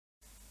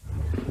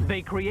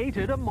They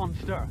created a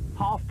monster,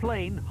 half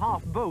plane,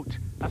 half boat,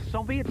 a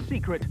Soviet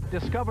secret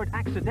discovered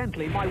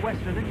accidentally by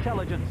Western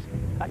intelligence.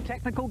 A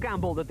technical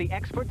gamble that the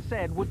experts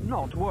said would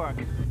not work.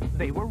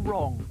 They were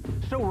wrong.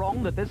 So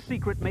wrong that this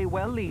secret may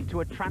well lead to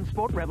a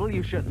transport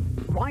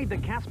revolution. Ride the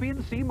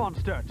Caspian Sea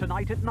Monster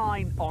tonight at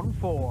 9 on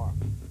 4.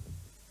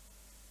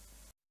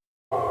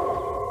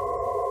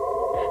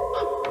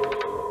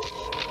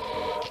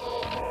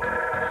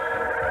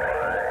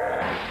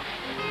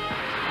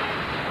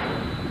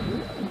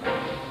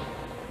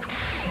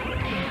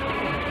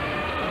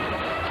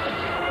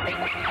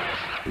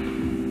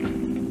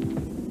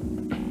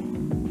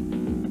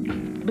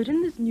 But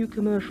in this new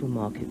commercial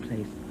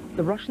marketplace,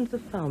 the Russians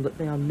have found that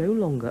they are no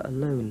longer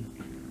alone.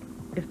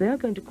 If they are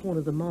going to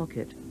corner the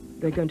market,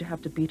 they're going to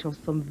have to beat off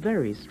some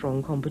very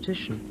strong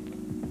competition.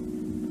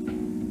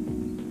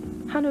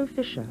 Hanno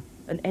Fischer,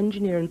 an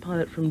engineer and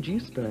pilot from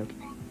Duisburg,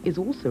 is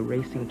also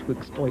racing to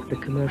exploit the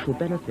commercial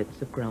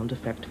benefits of ground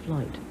effect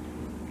flight.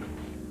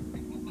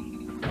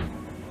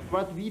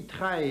 What we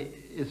try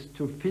is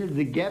to fill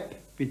the gap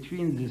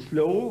between the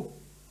slow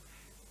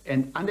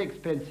and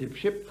inexpensive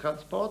ship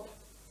transport,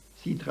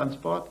 sea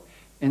transport,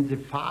 and the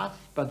fast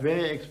but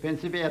very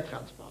expensive air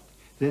transport.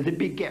 There's a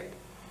big gap.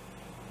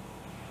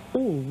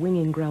 All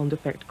winging ground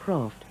effect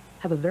craft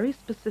have a very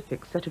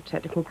specific set of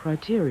technical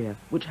criteria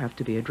which have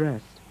to be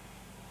addressed.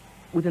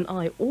 With an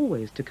eye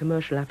always to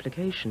commercial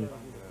application,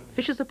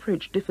 Fischer's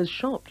approach differs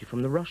sharply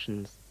from the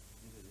Russians.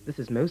 This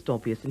is most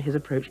obvious in his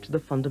approach to the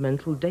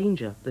fundamental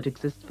danger that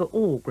exists for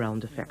all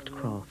ground effect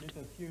craft.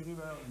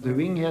 The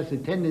wing has a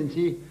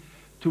tendency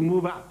to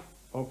move up,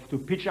 or to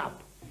pitch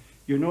up.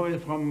 You know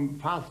it from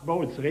fast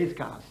boats, race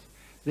cars.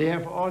 They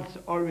have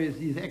always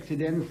these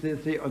accidents, they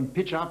say on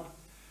pitch up,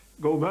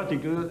 go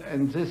vertical,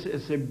 and this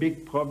is a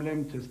big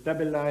problem to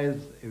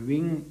stabilize a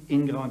wing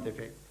in ground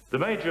effect. The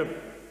major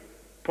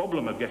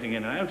problem of getting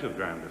in and out of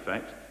ground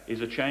effect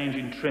is a change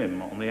in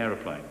trim on the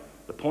aeroplane.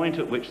 The point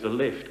at which the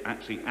lift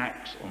actually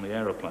acts on the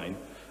aeroplane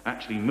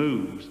actually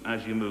moves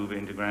as you move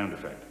into ground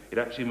effect. It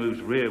actually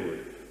moves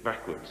rearward,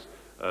 backwards,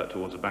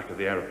 towards the back of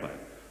the aeroplane.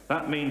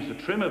 That means the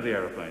trim of the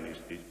aeroplane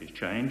is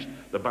changed,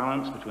 the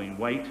balance between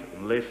weight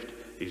and lift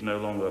is no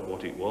longer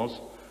what it was,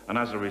 and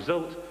as a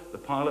result, the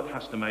pilot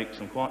has to make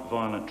some quite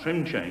violent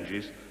trim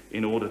changes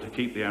in order to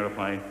keep the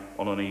aeroplane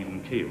on an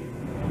even keel.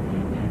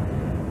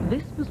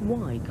 This was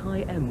why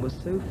Kai M was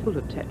so full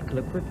of technical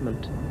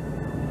equipment.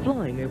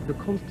 Flying over the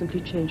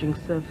constantly changing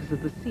surface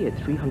of the sea at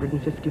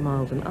 350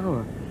 miles an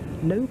hour,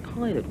 no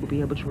pilot would be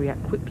able to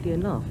react quickly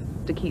enough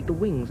to keep the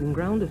wings in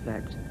ground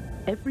effect.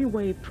 Every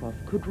wave trough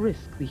could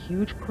risk the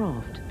huge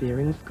craft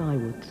veering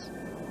skywards.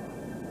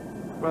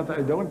 What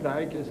I don't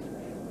like is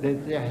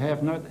that they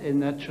have not a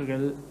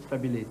natural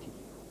stability.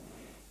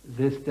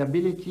 The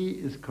stability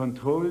is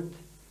controlled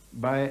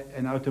by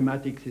an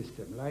automatic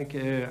system, like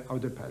an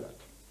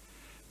autopilot.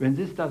 When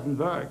this doesn't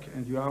work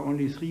and you are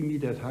only 3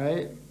 meters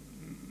high,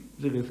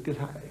 the risk is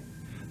high.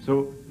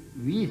 So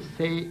we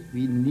say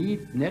we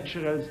need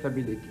natural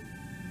stability.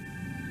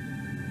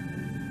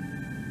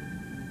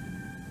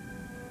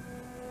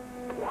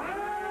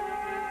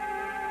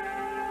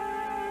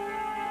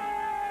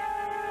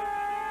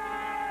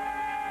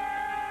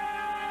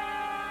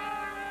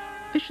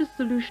 Fischer's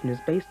solution is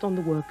based on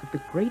the work of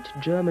the great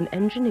German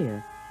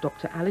engineer,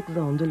 Dr.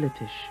 Alexander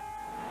Lippisch.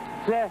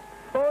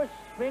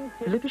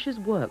 Lippisch's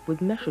work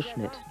with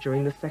Messerschmitt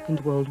during the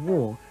Second World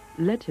War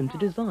led him to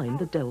design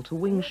the delta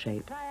wing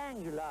shape.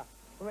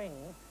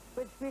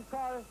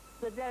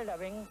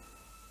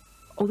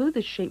 Although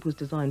this shape was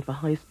designed for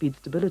high-speed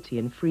stability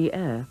in free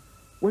air,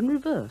 when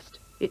reversed,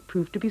 it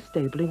proved to be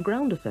stable in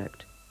ground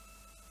effect.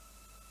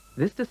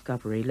 This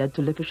discovery led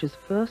to Lippisch's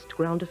first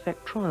ground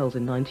effect trials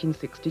in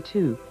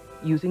 1962,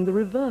 using the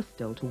reverse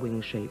delta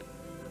wing shape,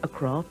 a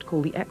craft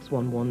called the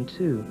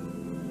X112.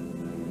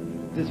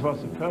 This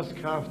was the first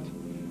craft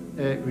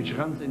which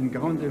runs in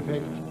ground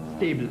effect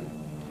stable.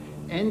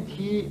 And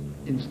he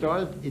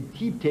installed a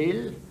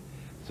T-tail,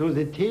 so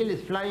the tail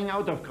is flying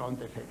out of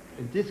ground effect.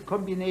 And this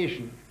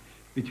combination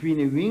between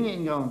a wing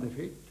in ground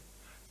effect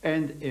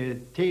and a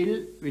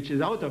tail which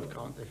is out of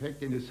ground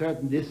effect in a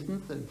certain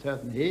distance and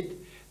certain height,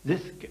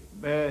 this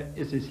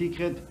is the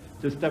secret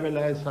to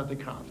stabilize such a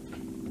craft.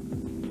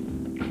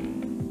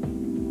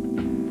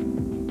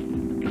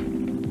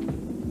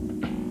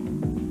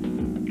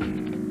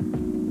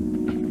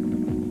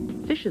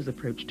 Fischer's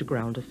approach to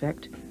ground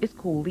effect is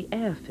called the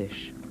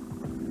Airfish.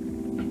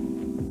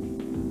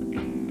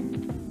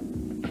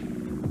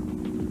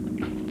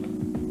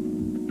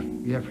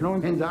 We have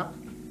flown hands up,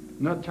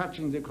 not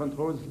touching the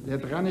controls,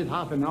 that run it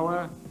half an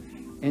hour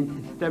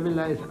and it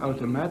stabilizes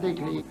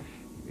automatically.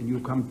 When you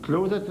come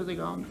closer to the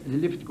ground, the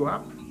lift go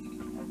up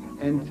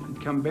and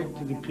it come back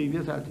to the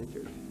previous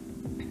altitude.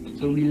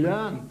 So we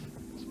learned,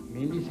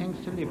 mainly thanks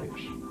to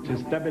Lippisch, to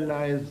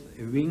stabilize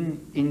a wing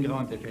in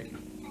ground effect.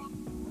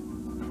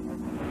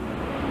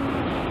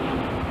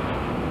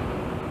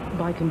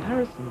 By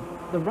comparison,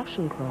 the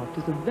Russian craft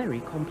is a very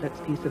complex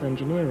piece of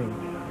engineering.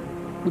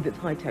 With its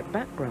high-tech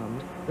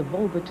background, the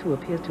Volva 2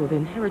 appears to have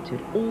inherited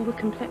all the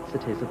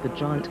complexities of the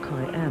giant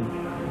Kai-M.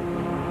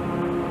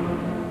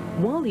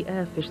 While the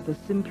Airfish is a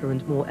simpler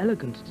and more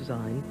elegant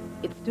design,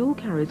 it still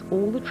carries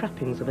all the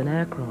trappings of an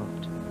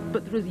aircraft.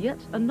 But there is yet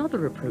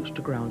another approach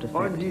to ground effect,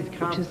 All these which is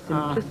crafts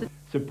are simplicity.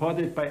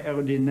 supported by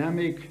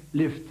aerodynamic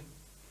lift.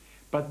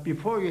 But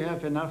before you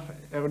have enough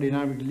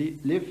aerodynamic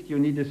lift, you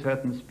need a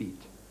certain speed.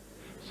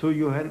 So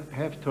you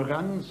have to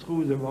run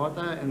through the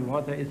water, and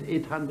water is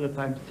 800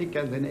 times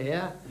thicker than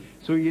air.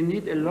 So you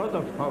need a lot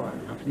of power,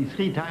 roughly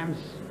 3 times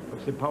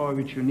of the power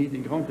which you need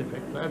in ground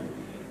effect flight,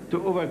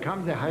 to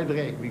overcome the high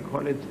drag. We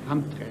call it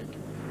thumb drag.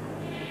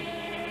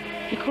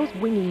 Because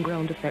winging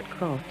ground effect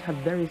craft have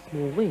very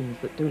small wings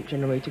that don't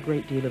generate a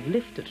great deal of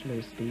lift at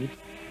low speeds,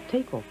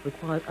 takeoff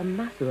requires a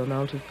massive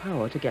amount of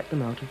power to get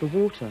them out of the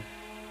water.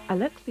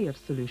 Alexiev's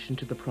solution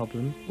to the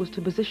problem was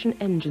to position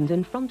engines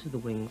in front of the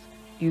wings,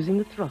 using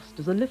the thrust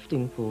as a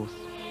lifting force.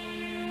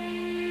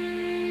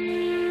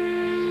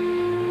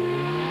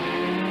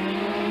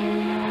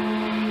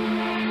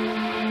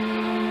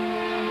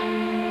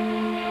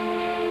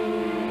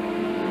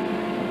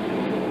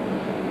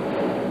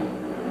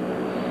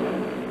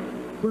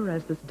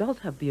 Whereas this does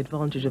have the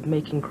advantage of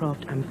making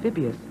craft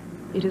amphibious,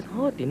 it is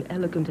hardly an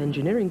elegant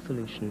engineering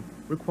solution,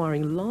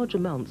 requiring large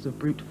amounts of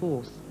brute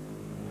force.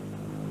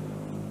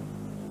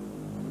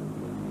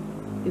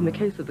 In the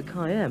case of the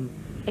Kai-M,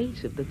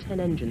 8 of the 10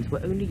 engines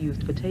were only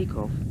used for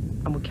takeoff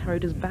and were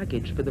carried as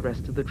baggage for the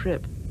rest of the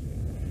trip.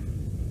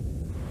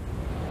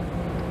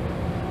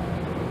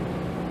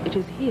 It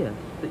is here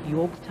that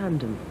Jorg's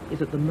tandem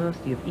is at the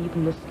mercy of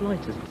even the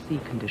slightest sea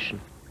condition.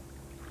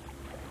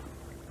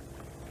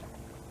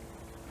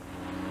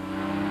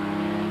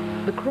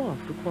 The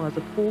craft requires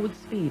a forward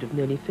speed of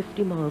nearly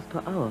 50 miles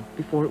per hour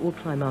before it will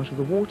climb out of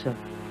the water,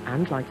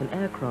 and like an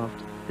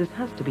aircraft, this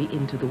has to be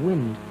into the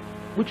wind,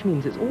 which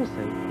means it's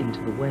also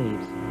into the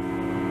waves.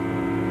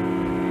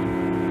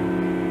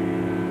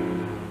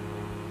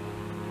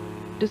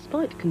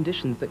 Despite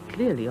conditions that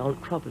clearly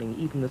aren't troubling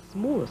even the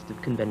smallest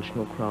of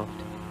conventional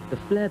craft, the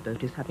flare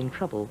boat is having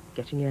trouble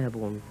getting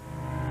airborne.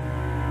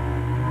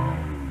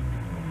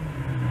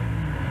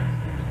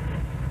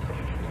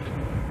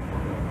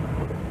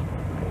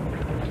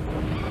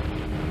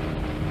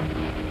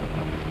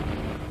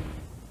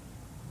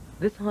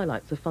 This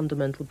highlights a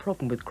fundamental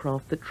problem with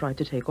craft that try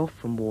to take off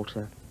from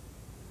water.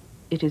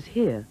 It is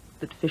here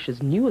that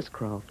Fischer's newest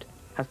craft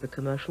has the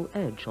commercial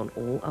edge on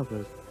all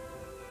others.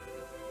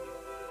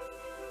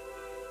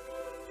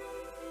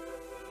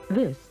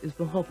 This is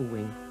the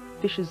Hoveriwng,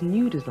 Fischer's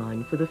new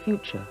design for the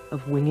future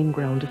of winging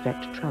ground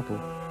effect travel.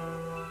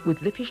 With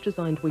Lippisch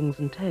designed wings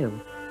and tail,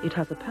 it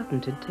has a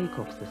patented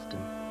takeoff system.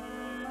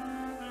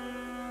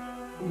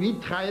 We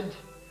tried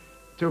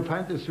to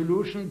find a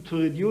solution to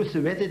reduce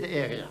the wetted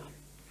area.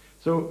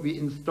 So we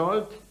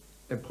installed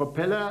a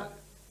propeller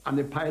on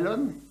the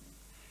pylon,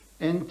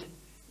 and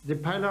the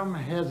pylon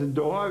has a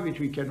door which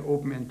we can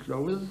open and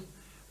close.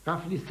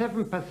 Roughly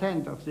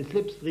 7% of the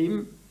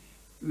slipstream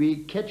we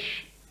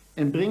catch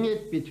and bring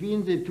it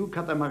between the 2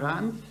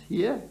 catamarans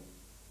here,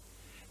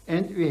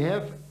 and we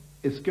have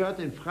a skirt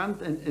in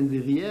front and in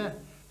the rear,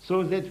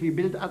 so that we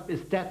build up a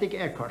static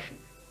air cushion.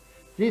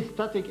 This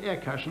static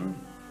air cushion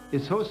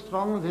is so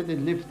strong that it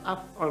lifts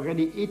up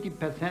already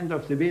 80%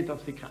 of the weight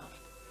of the craft.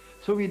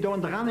 So we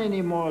don't run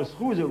anymore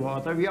through the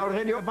water, we are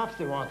already above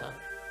the water.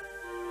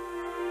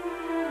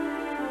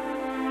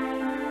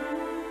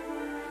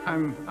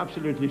 I'm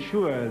absolutely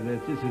sure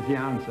that this is the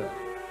answer.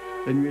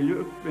 When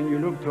you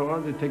look to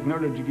all the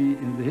technology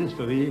in the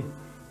history,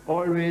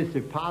 always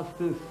the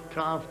fastest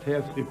craft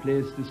has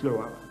replaced the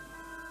slower one.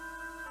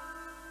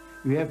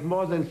 We have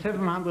more than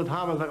 700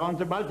 harbors around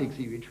the Baltic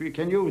Sea, which we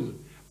can use,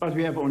 but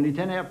we have only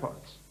 10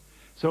 airports.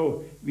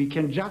 So we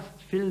can just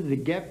fill the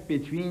gap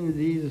between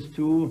these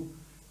 2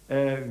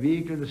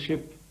 vehicles,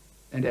 ship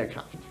and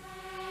aircraft.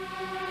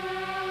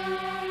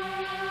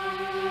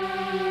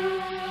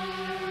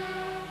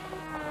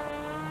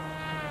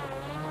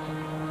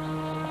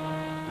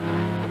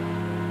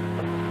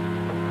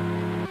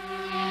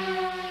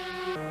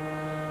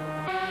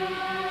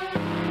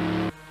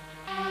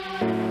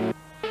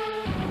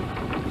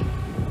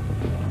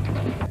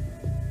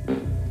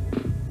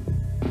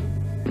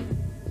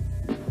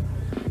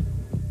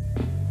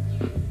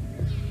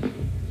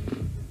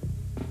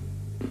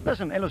 There's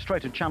an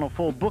illustrated Channel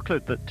 4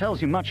 booklet that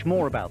tells you much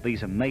more about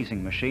these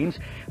amazing machines.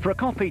 For a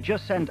copy,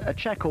 just send a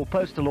cheque or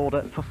postal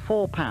order for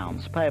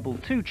 £4, payable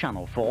to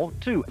Channel 4,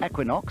 to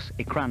Equinox,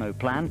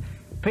 Ekranoplan,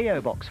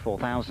 PO Box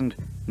 4000,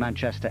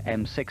 Manchester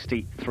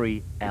M60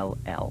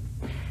 3LL.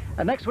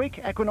 And next week,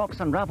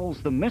 Equinox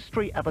unravels the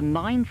mystery of a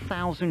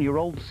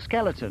 9,000-year-old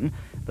skeleton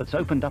that's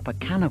opened up a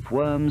can of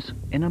worms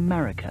in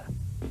America.